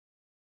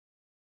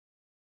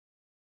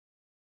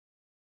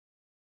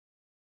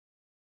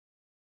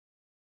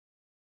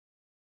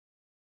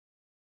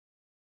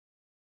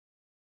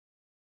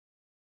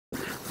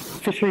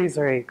Fisheries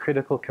are a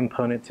critical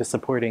component to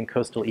supporting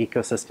coastal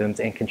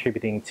ecosystems and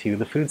contributing to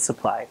the food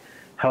supply.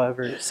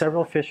 However,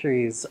 several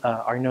fisheries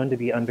are known to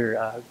be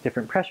under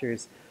different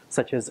pressures,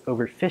 such as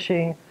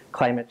overfishing,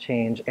 climate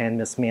change, and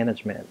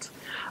mismanagement.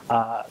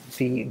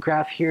 The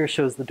graph here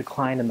shows the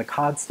decline in the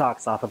cod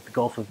stocks off of the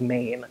Gulf of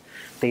Maine.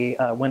 They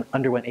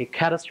underwent a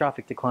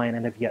catastrophic decline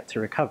and have yet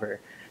to recover.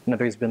 Now,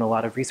 there's been a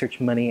lot of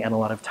research money and a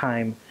lot of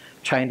time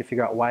trying to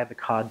figure out why the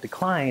cod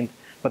declined,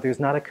 but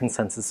there's not a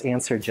consensus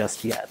answer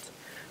just yet.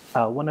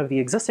 One of the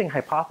existing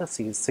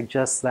hypotheses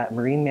suggests that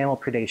marine mammal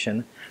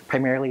predation,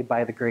 primarily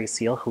by the gray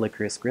seal,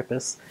 Helicoris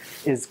grippus,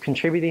 is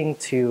contributing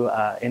to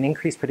an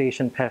increased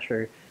predation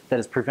pressure that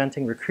is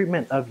preventing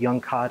recruitment of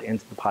young cod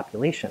into the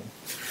population.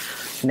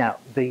 Now,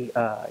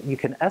 you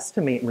can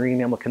estimate marine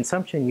mammal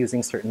consumption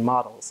using certain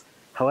models.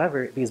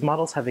 However, these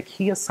models have a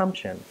key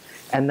assumption,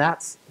 and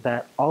that's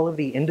that all of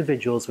the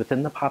individuals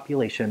within the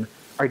population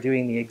are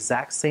doing the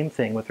exact same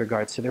thing with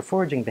regards to their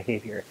foraging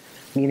behavior,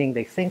 meaning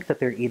they think that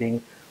they're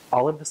eating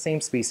all of the same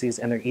species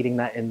and they're eating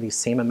that in the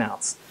same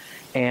amounts.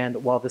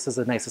 And while this is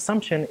a nice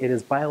assumption, it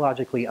is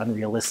biologically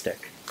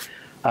unrealistic.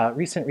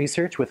 Recent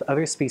research with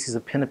other species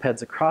of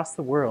pinnipeds across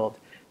the world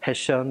has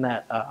shown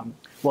that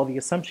while the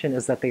assumption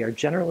is that they are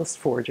generalist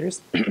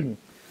foragers,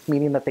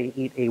 meaning that they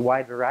eat a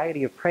wide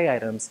variety of prey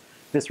items,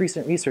 this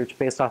recent research,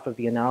 based off of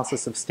the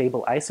analysis of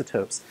stable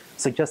isotopes,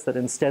 suggests that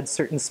instead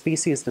certain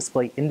species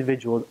display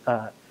individual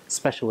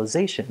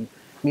specialization,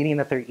 meaning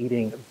that they're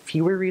eating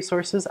fewer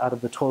resources out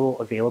of the total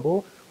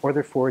available, or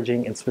they're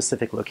foraging in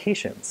specific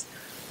locations.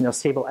 Now,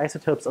 stable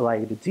isotopes allow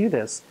you to do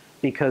this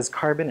because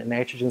carbon and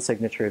nitrogen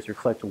signatures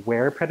reflect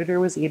where a predator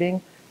was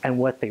eating and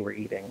what they were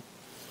eating.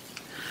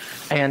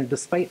 And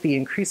despite the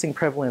increasing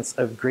prevalence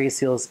of gray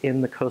seals in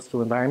the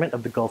coastal environment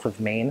of the Gulf of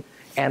Maine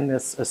and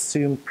this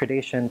assumed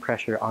predation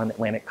pressure on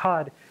Atlantic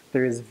cod,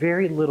 there is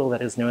very little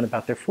that is known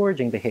about their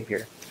foraging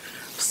behavior.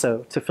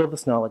 So to fill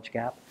this knowledge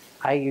gap,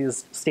 I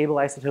used stable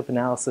isotope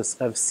analysis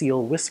of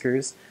seal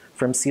whiskers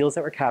from seals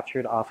that were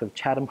captured off of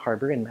Chatham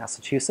Harbor in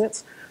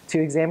Massachusetts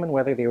to examine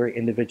whether they were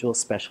individual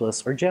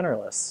specialists or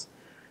generalists.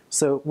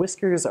 So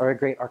whiskers are a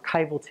great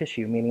archival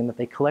tissue, meaning that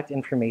they collect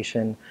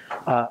information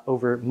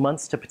over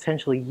months to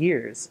potentially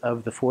years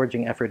of the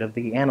foraging effort of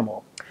the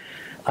animal.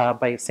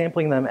 By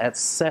sampling them at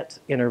set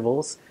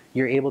intervals,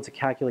 you're able to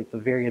calculate the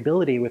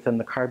variability within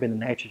the carbon and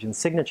nitrogen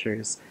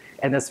signatures,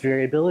 and this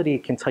variability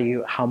can tell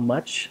you how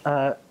much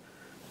of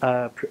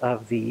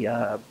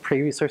the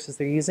prey resources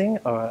they're using,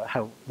 or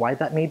how wide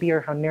that may be,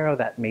 or how narrow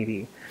that may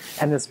be.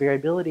 And this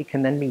variability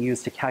can then be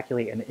used to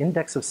calculate an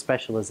index of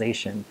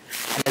specialization.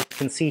 And as you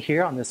can see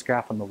here on this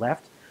graph on the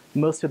left,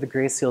 most of the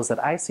gray seals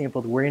that I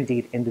sampled were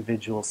indeed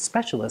individual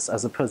specialists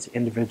as opposed to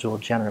individual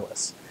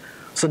generalists.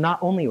 So not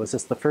only was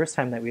this the first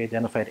time that we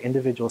identified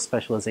individual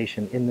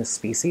specialization in this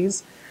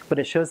species, but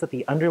it shows that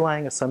the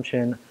underlying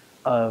assumption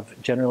of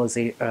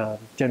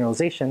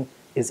generalization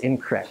is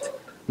incorrect.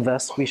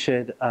 Thus, we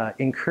should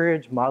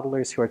encourage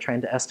modelers who are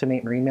trying to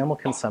estimate marine mammal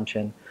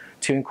consumption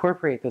to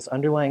incorporate this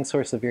underlying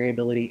source of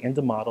variability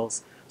into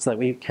models so that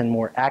we can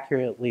more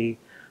accurately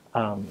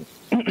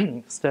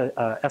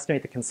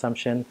estimate the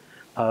consumption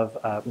of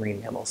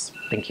marine mammals.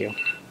 Thank you.